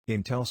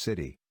Intel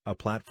City, a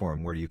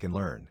platform where you can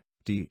learn,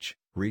 teach,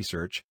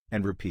 research,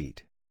 and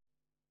repeat.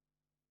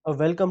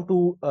 Welcome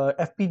to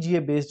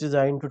FPGA based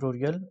design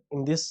tutorial.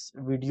 In this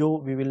video,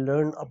 we will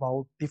learn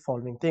about the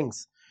following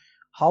things: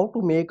 how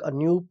to make a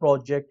new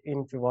project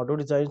in Vivado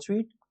Design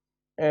Suite,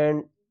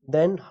 and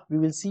then we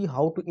will see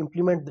how to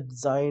implement the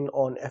design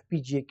on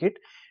FPGA Kit.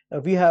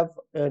 We have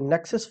a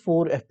Nexys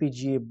 4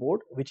 FPGA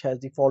board which has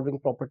the following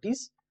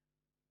properties.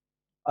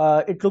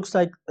 It looks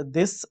like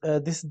this.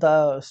 This is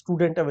the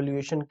student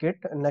evaluation kit.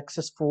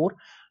 Nexys 4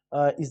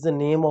 is the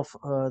name of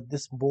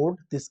this board,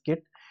 this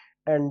kit,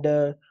 and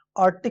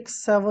Arctic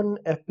 7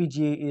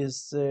 FPGA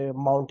is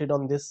mounted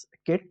on this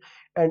kit,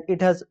 and it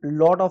has a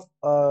lot of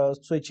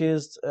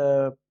switches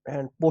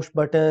and push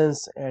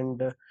buttons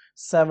and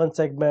 7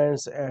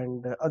 segments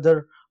and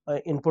other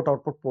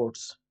input-output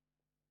ports.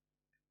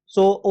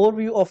 So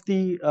overview of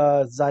the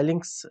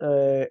Xilinx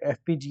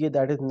FPGA,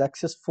 that is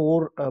Nexys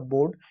 4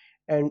 board,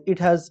 and it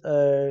has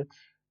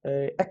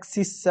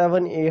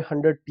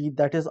XC7A100T,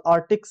 that is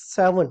Arctic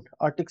 7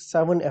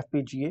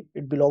 FPGA.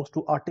 It belongs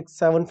to Arctic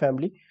 7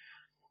 family.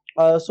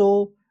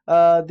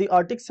 The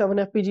Arctic 7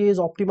 FPGA is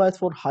optimized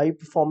for high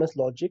performance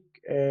logic,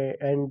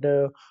 and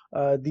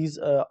these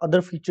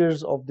other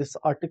features of this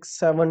Arctic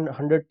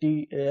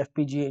 700T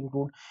FPGA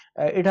include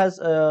it has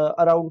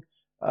around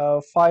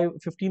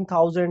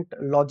 15,000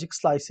 logic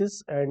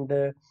slices, and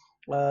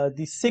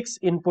the 6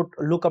 input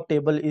lookup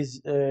table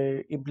is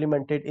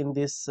implemented in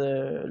this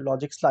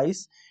logic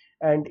slice,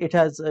 and it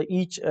has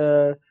each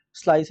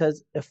slice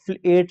has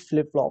 8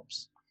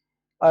 flip-flops.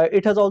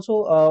 It has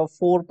also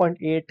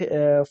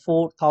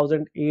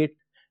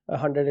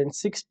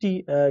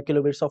 4,860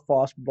 kilobits of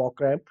fast block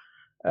RAM.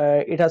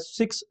 It has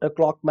 6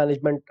 clock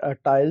management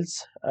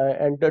tiles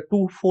and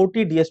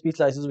 240 DSP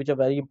slices, which are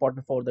very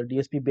important for the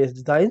DSP based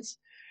designs.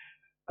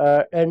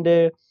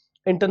 And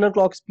internal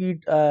clock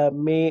speed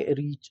may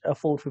reach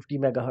 450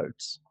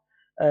 megahertz.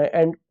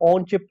 And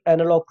on-chip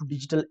analog to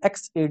digital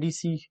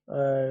XADC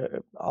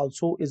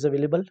also is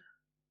available.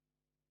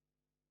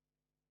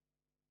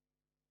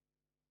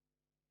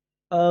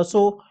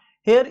 So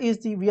here is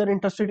the we are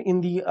interested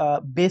in the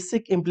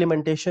basic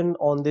implementation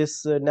on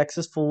this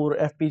Nexys 4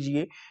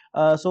 FPGA.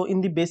 So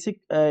in the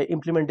basic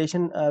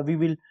implementation, we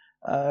will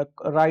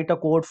write a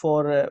code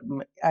for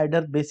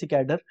adder, basic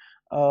adder,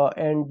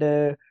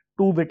 and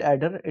 2-bit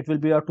adder. It will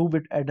be a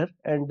 2-bit adder,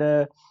 and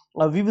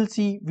we will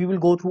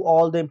go through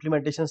all the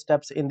implementation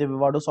steps in the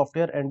Vivado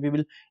software, and we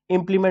will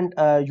implement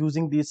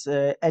using these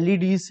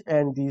LEDs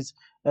and these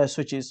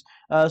switches.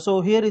 So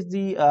here is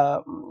the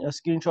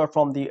screenshot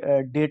from the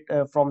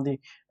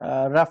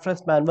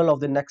reference manual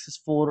of the Nexys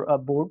 4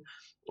 board.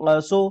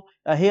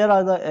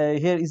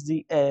 Here is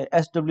the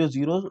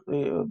SW0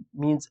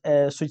 means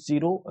switch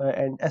 0,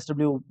 and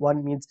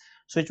SW1 means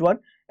switch 1,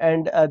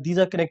 and these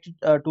are connected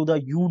to the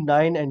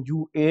U9 and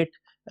U8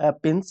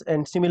 pins,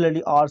 and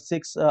similarly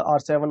R6,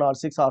 R7,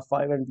 R6,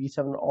 R5, and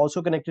V7 are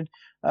also connected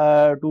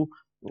to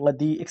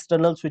the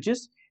external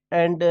switches.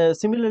 And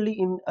similarly,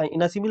 in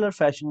a similar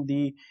fashion,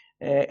 the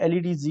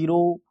LED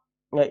 0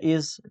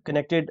 is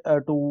connected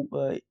to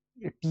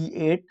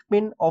T8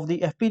 pin of the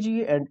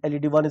FPGA, and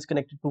LED 1 is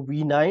connected to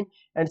V9,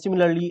 and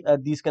similarly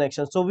these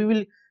connections. So we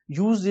will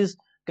use these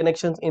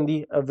connections in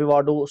the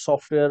Vivado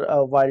software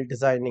while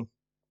designing.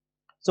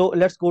 So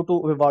let's go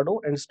to Vivado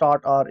and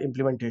start our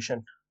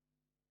implementation.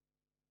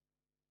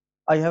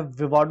 I have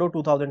Vivado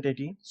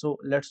 2018, so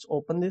let's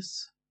open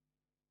this.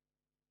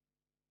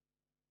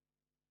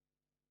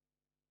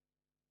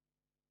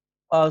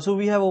 So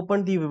we have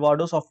opened the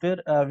Vivado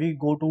software. We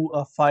go to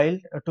a file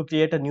to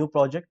create a new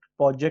project,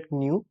 project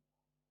new,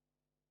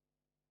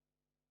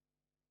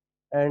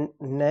 and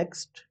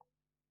next.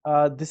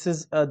 This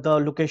is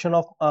the location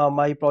of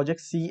my project,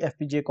 C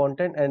FPGA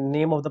content, and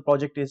name of the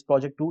project is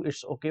project 2.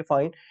 It's okay,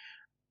 fine.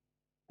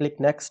 Click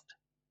next.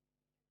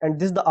 And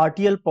this is the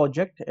RTL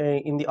project.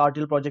 In the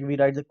RTL project, we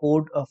write the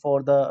code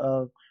for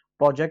the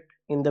project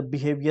in the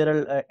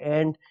behavioral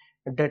and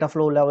data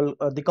flow level,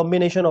 the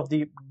combination of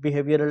the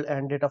behavioral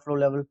and data flow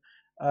level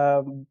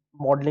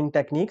modeling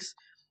techniques.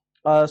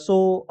 I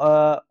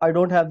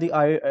don't have the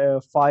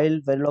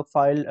Verilog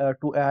file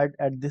to add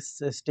at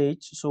this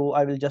stage, so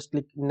I will just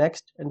click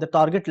next. And the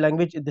target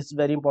language, this is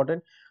very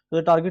important. So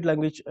the target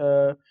language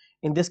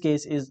in this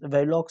case is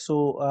Verilog,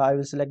 so I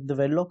will select the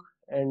Verilog,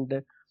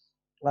 and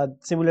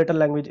simulator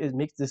language is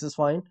mixed. This is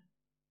fine.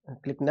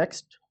 Click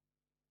next.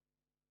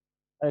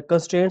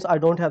 Constraints, I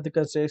don't have the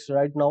constraints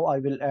right now, I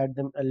will add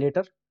them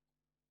later.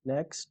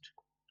 Next.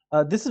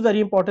 This is very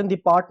important. The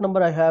part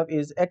number I have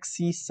is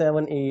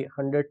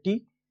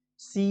XC7A100T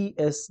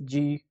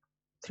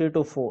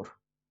CSG324.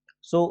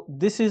 So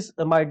this is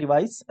my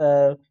device,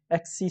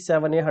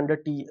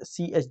 XC7A100T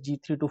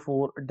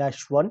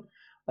CSG324-1.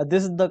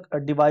 This is the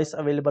device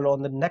available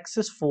on the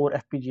Nexys 4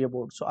 FPGA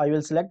board. So I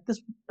will select this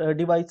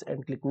device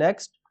and click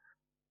next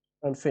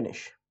and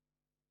finish.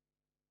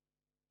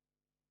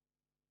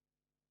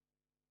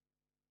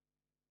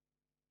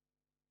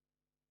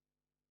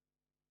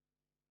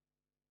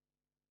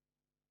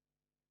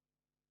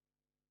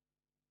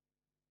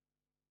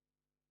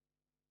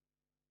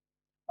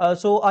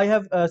 So I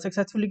have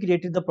successfully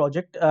created the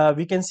project.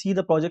 We can see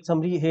the project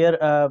summary here.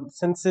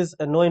 Since is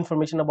no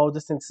information about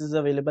the synthesis is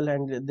available,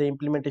 and the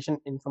implementation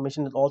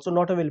information is also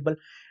not available,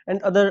 and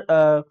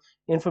other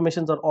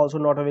informations are also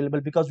not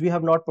available because we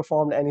have not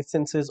performed any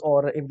synthesis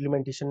or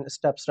implementation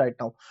steps right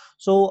now.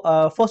 So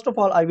first of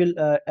all, I will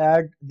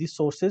add the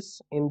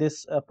sources in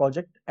this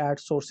project. Add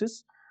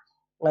sources,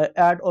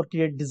 add or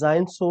create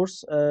design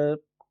source.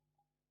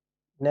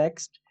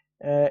 Next,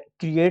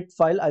 create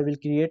file. I will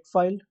create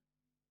file.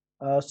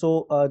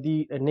 So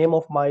the name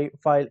of my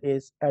file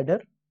is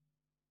adder.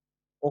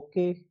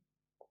 Okay,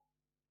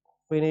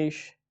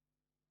 finish.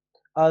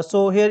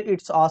 So here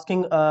it's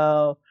asking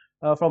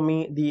from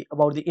me the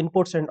about the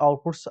inputs and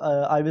outputs.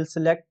 I will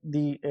select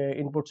the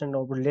inputs and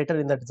output later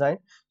in the design.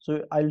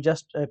 So I'll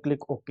just click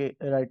OK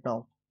right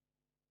now.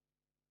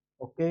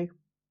 Okay.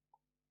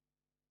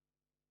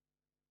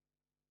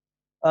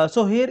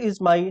 So here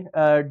is my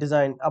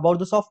design. About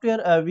the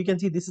software, we can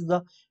see this is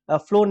the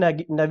flow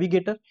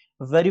navigator.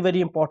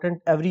 Very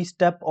important. Every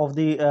step of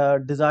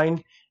the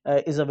design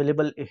is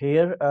available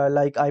here,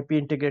 like IP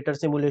integrator,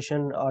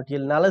 simulation,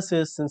 RTL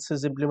analysis,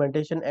 synthesis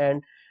implementation,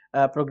 and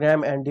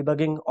program and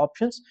debugging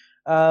options.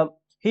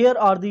 Here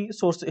are the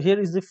source. Here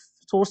is the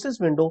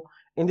sources window.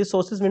 In the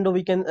sources window,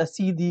 we can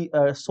see the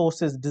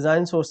sources,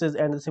 design sources,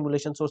 and the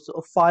simulation source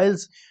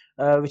files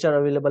which are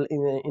available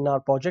in our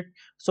project.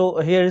 So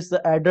here is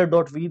the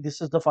adder.v.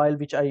 This is the file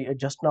which I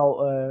just now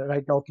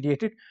right now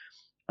created,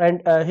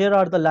 and here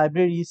are the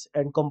libraries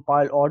and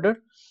compile order.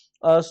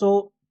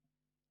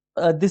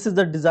 This is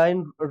the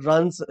design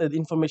runs.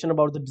 Information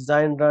about the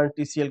design run,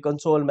 TCL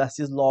console,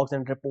 message logs,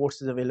 and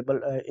reports is available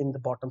in the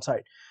bottom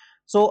side.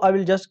 So I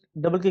will just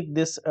double click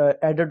this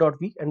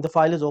adder.v, and the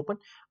file is open.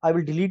 I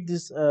will delete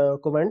these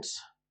comments.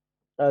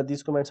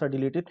 These comments are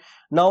deleted.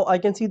 Now I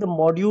can see the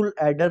module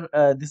adder.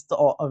 This is the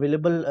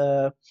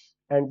available,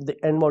 and the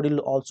end module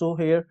also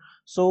here.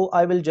 So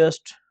I will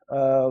just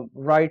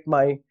write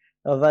my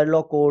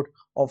Verilog code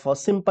of a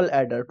simple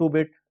adder,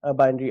 2-bit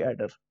binary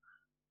adder.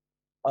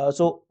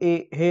 So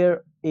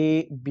here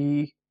A,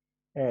 B,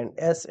 and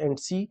S and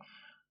C.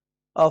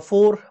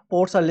 4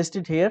 ports are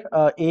listed here,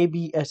 A,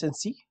 B, S, and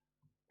C.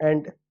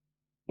 And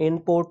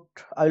input,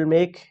 I will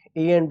make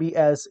A and B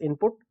as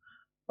input.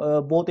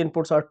 Both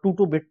inputs are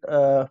 2-bit.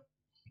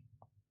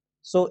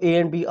 So A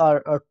and B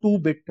are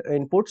 2-bit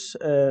inputs,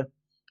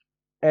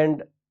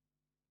 and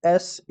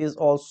S is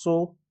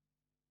also.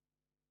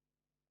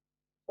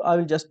 I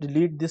will just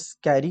delete this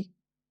carry.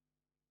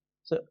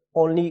 So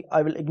only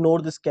I will ignore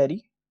this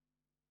carry.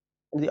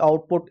 And the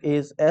output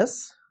is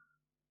S.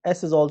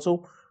 S is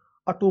also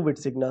a 2-bit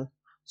signal.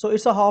 So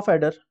it's a half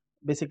adder.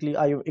 Basically,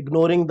 I am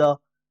ignoring the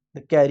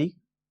carry.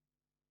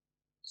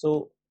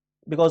 So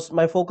because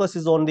my focus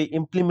is on the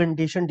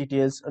implementation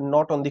details and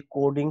not on the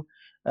coding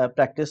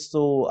practice,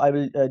 so I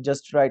will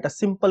just write a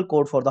simple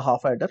code for the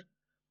half adder.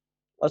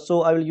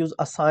 So I will use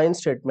assign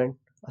statement.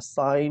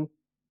 Assign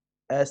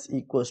S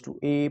equals to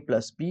A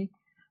plus B.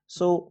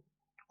 So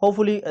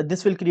hopefully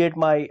this will create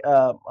my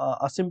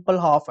a simple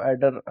half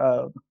adder,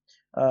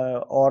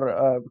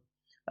 or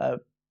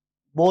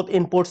both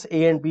inputs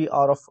A and B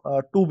are of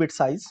 2-bit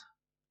size.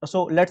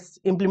 So let's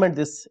implement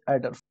this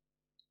adder.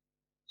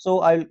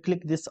 So I'll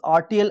click this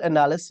RTL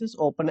analysis,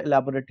 open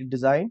elaborated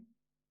design.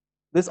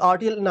 This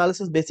RTL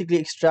analysis basically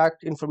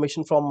extract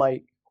information from my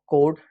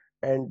code,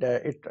 and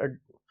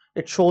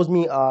it shows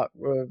me a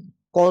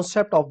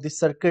concept of the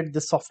circuit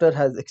the software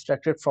has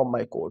extracted from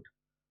my code.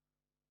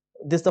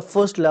 This is the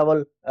first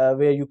level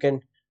where you can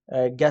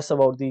guess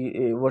about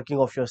the working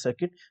of your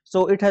circuit.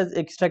 So it has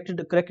extracted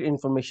the correct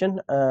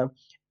information.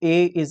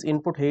 A is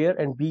input here,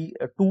 and B,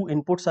 2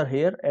 inputs are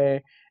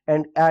here,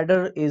 and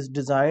adder is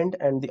designed,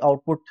 and the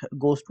output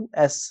goes to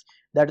S.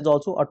 That is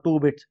also a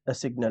 2-bit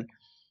signal.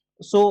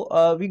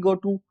 So we go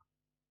to,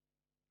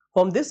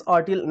 from this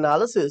RTL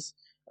analysis,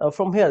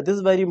 from here, this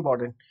is very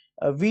important.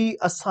 We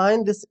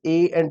assign this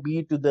A and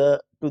B to the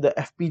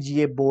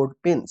FPGA board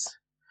pins.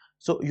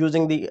 So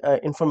using the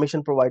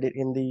information provided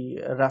in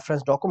the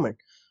reference document.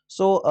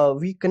 So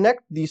we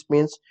connect these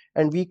pins,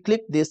 and we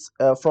click this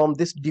from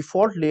this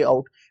default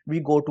layout.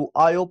 We go to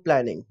IO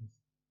planning.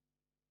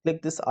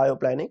 Click this IO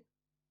planning,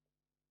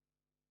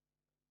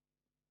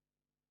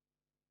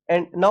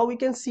 and now we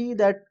can see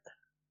that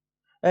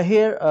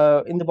here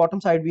in the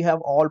bottom side we have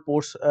all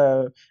ports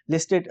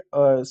listed.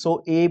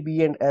 So A,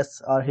 B, and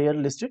S are here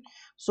listed.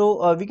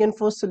 So we can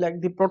first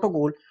select the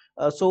protocol.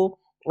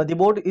 The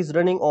board is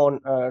running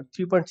on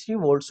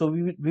 3.3 volts. So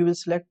we will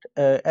select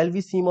LV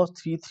CMOS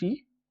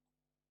 33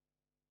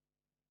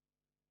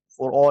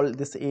 for all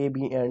this A,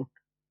 B, and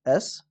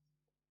S.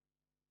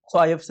 So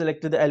I have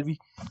selected the LV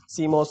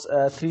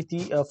CMOS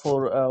 33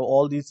 for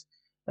all these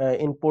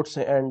inputs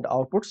and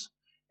outputs,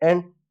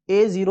 and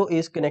A0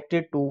 is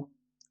connected to.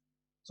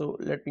 So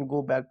let me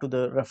go back to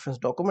the reference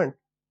document.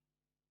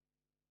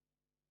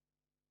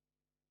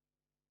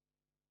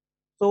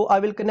 So I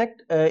will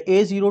connect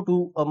A0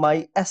 to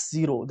my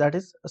S0, that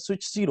is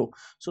switch 0.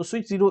 So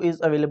switch 0 is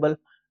available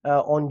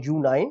on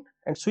U9,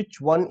 and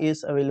switch 1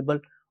 is available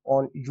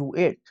on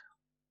U8.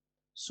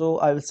 So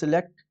I will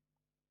select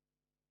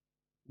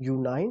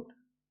U9,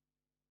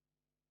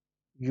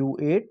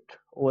 U8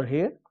 over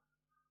here.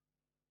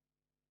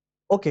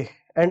 Okay,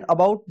 and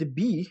about the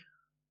B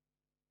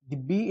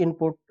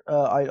input,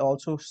 I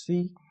also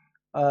see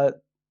uh,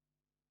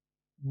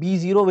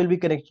 B0 will be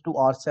connected to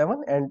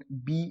R7 and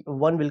B1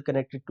 will be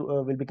connected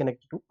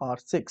to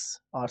R6,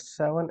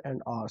 R7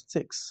 and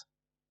R6,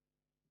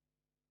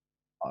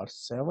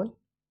 R7,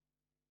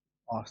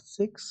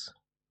 R6.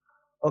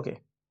 Okay.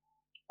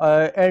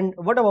 And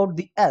what about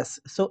the S?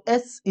 So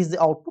S is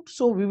the output.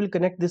 So we will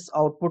connect this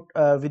output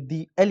with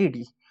the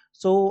LED.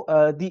 So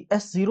the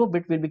S0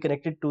 bit will be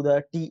connected to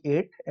the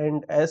T8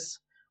 and S1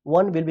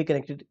 will be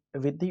connected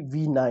with the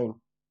V9.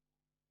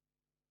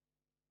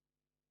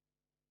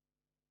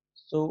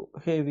 So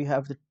here we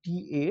have the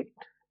T8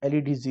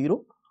 LED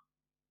 0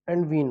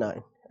 and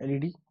V9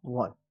 LED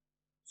 1.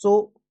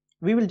 So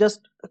we will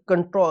just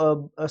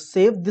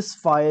save this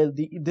file,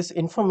 this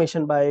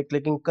information by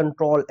clicking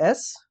Control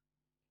S.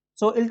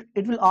 So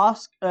it will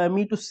ask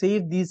me to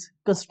save these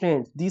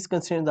constraints. These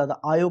constraints are the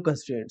IO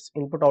constraints,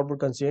 input output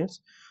constraints.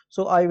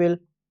 So I will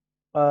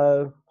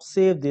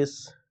save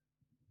this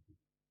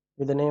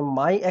with the name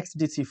my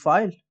XDC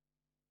file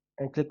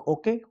and click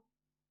OK.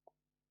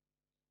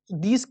 So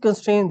these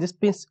constraints,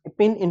 this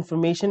pin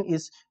information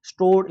is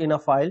stored in a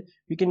file.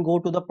 We can go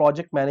to the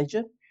project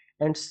manager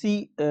and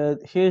see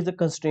here's the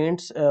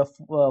constraints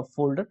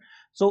folder.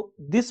 So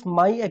this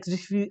my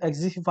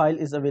XDC file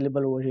is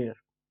available over here.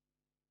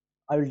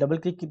 I will double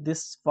click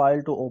this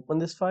file to open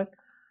this file.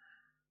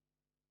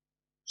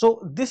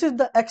 So this is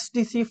the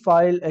XDC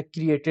file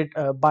created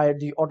by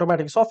the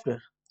automatic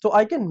software. So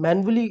I can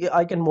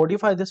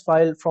modify this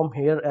file from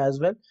here as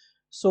well.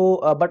 So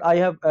but I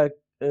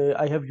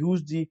have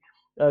used the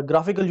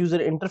graphical user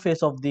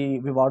interface of the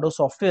Vivado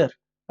software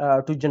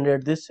to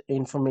generate this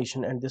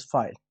information and this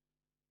file.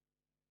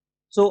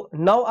 So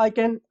now I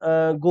can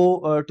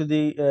go to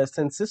the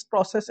synthesis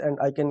process and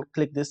I can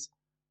click this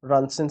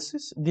run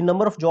synthesis. The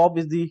number of job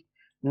is the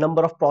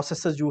number of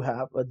processes you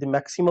have, the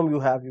maximum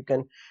you have. You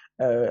can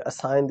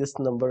assign this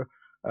number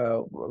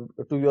to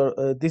your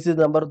this is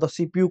the number of the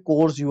CPU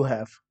cores you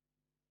have.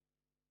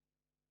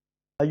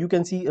 You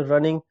can see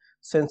running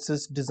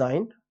synthesis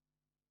design.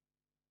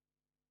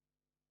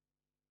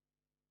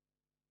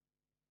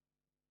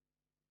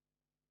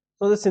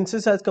 So the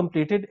synthesis has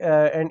completed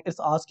and it's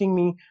asking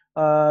me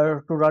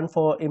to run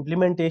for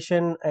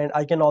implementation, and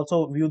I can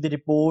also view the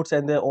reports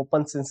and the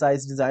open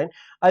synthesized design.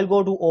 I'll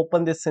go to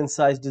open this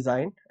synthesized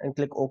design and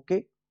click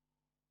OK.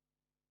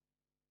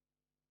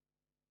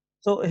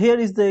 So here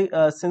is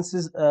the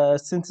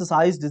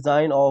synthesized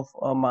design of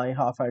my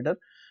half adder.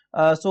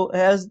 So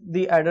as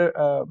the adder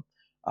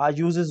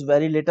uses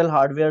very little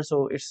hardware,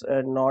 so it's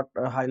not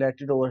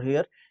highlighted over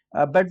here.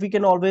 But we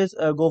can always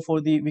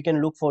we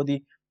can look for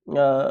the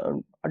uh,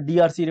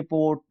 DRC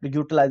report, the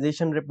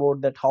utilization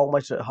report, that how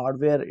much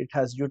hardware it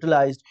has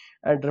utilized,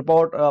 and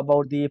report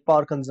about the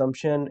power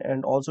consumption,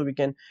 and also we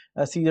can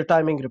see the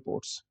timing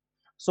reports.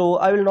 So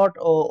I will not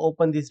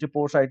open these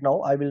reports right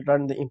now. I will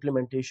run the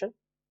implementation.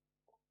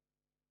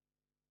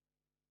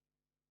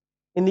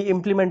 In the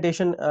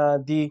implementation,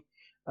 the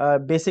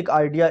basic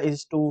idea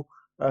is to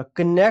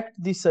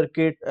connect the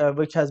circuit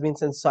which has been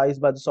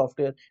synthesized by the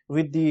software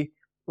with the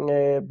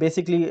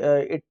basically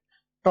it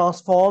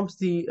transforms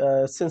the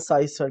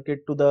synthesized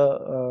circuit to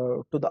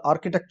the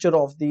architecture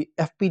of the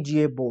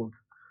FPGA board,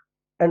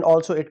 and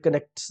also it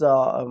connects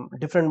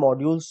different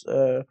modules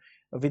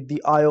with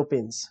the IO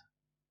pins.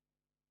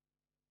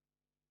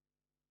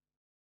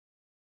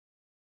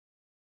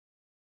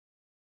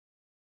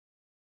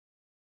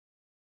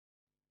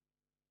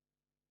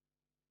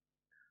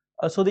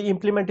 So the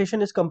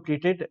implementation is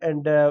completed,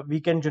 and we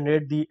can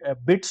generate the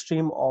bit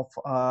stream of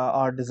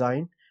our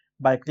design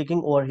by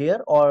clicking over here,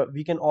 or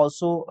we can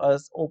also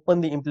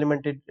open the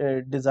implemented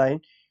design,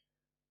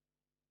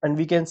 and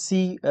we can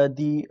see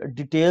the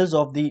details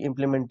of the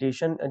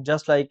implementation,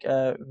 just like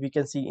we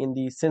can see in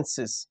the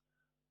synthesis.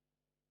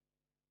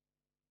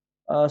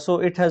 So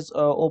it has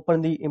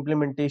opened the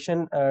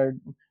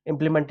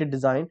implemented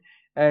design,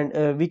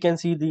 and we can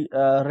see the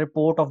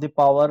report of the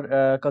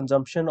power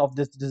consumption of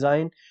this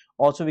design.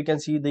 Also we can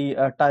see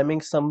the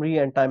timing summary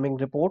and timing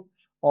report.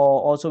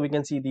 Also we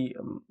can see the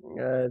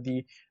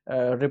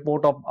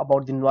report of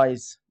about the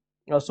noise.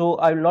 So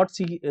I will not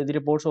see the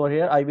reports over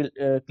here. I will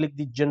click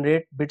the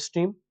generate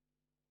bitstream.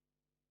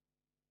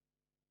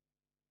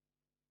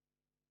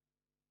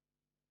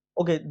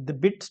 Okay, the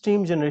bit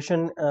stream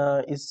generation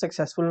is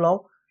successful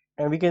now,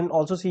 and we can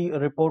also see a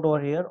report over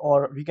here,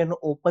 or we can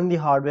open the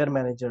hardware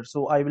manager.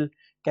 So I will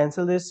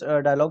cancel this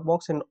dialog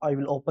box, and I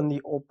will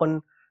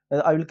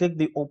I will click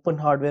the open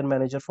hardware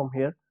manager from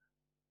here.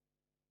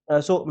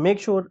 So make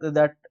sure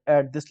that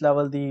at this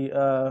level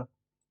the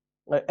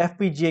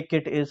FPGA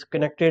kit is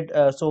connected.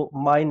 So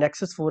my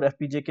Nexys 4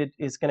 FPGA kit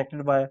is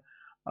connected by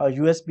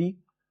USB.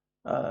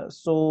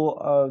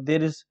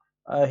 There is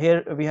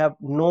here we have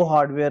no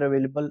hardware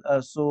available,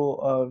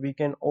 we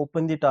can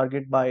open the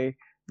target by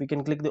we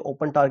can click the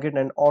open target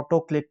and auto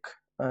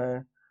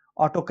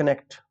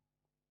connect.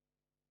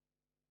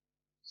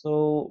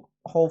 So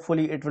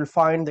hopefully it will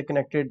find the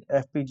connected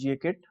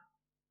FPGA kit.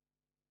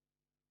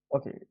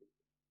 Okay,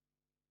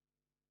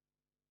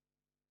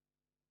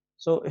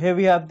 so here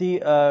we have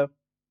the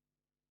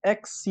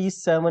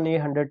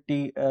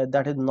XC7800T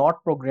that is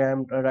not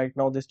programmed right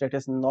now. This data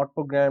is not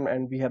programmed,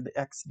 and we have the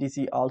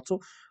XDC also.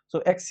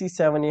 So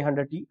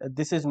XC7800T,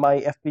 this is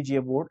my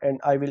FPGA board, and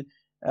I will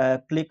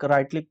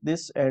right click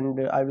this,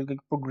 and I will click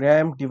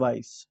program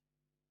device.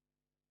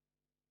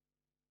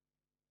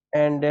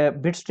 And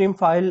bitstream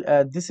file,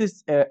 this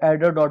is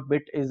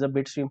adder.bit is a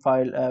bitstream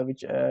file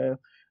which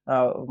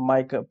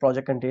my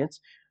project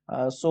contains.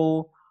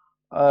 So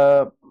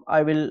uh,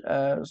 I will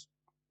uh,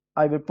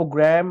 I will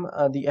program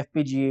the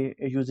FPGA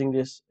using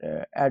this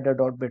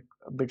adder.bit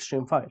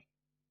bitstream file.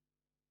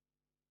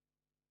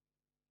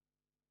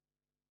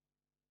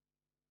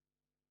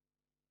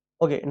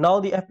 Okay, now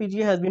the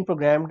FPGA has been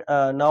programmed.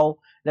 Now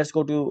let's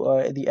go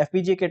to the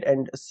FPGA kit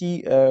and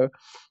see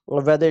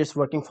whether it's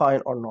working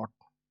fine or not.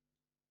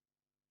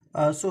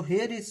 So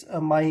here is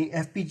my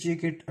FPGA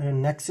kit,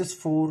 Nexys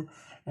 4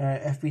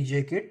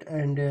 FPGA kit,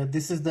 and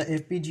this is the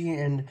FPGA,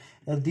 and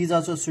these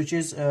are the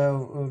switches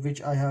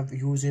which I have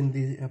used in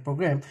the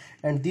program,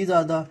 and these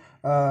are the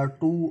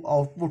two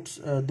outputs,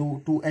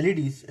 two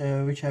LEDs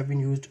which have been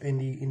used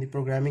in the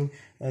programming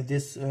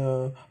this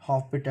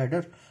half bit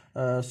adder.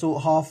 So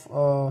half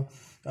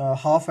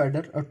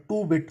adder, a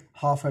 2-bit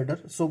half adder.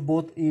 So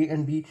both A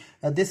and B.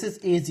 This is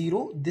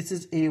A0, this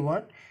is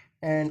A1,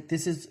 and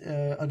this is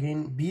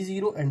again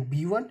B0 and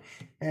B1,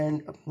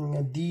 and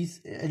these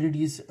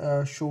LEDs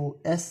show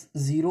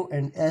S0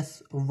 and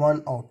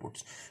S1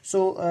 outputs.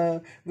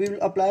 So we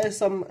will apply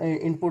some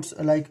inputs,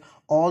 like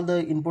all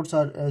the inputs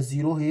are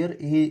 0 here,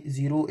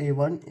 A0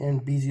 A1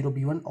 and B0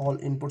 B1, all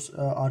inputs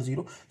are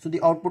 0, so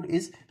the output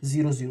is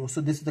 0 0.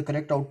 So this is the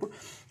correct output.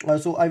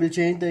 So I will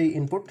change the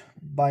input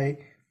by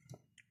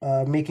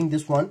making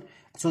this one.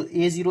 So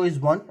A0 is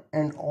 1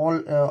 and all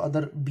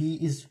other B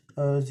is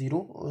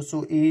 0,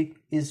 so A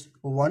is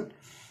 1,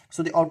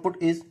 so the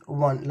output is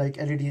 1, like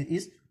LED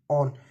is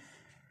on.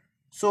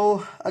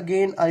 So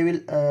again I will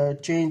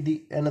change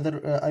the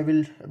another I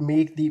will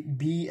make the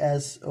B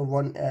as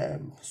 1,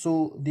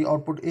 so the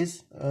output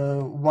is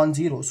 1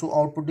 0, so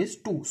output is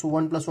 2, so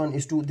 1 plus 1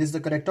 is 2. This is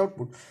the correct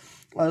output.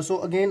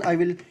 So again I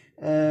will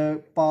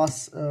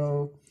pass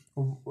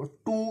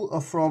 2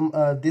 from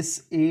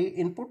this A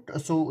input.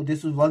 So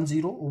this is 1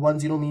 0, 1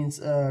 0 means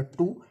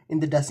 2 in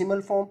the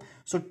decimal form,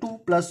 so 2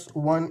 plus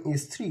 1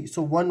 is 3,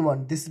 so 1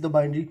 1. This is the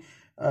binary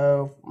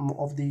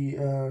of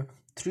the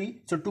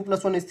 3, so 2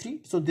 plus 1 is 3,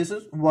 so this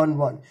is 1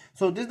 1.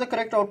 So this is the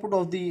correct output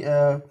of the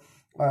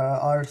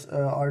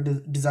our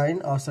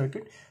design, our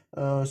circuit.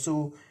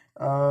 So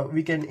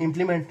we can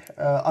implement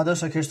other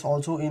circuits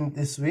also in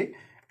this way.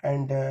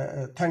 And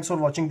thanks for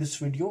watching this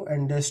video,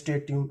 and stay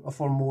tuned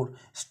for more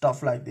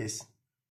stuff like this.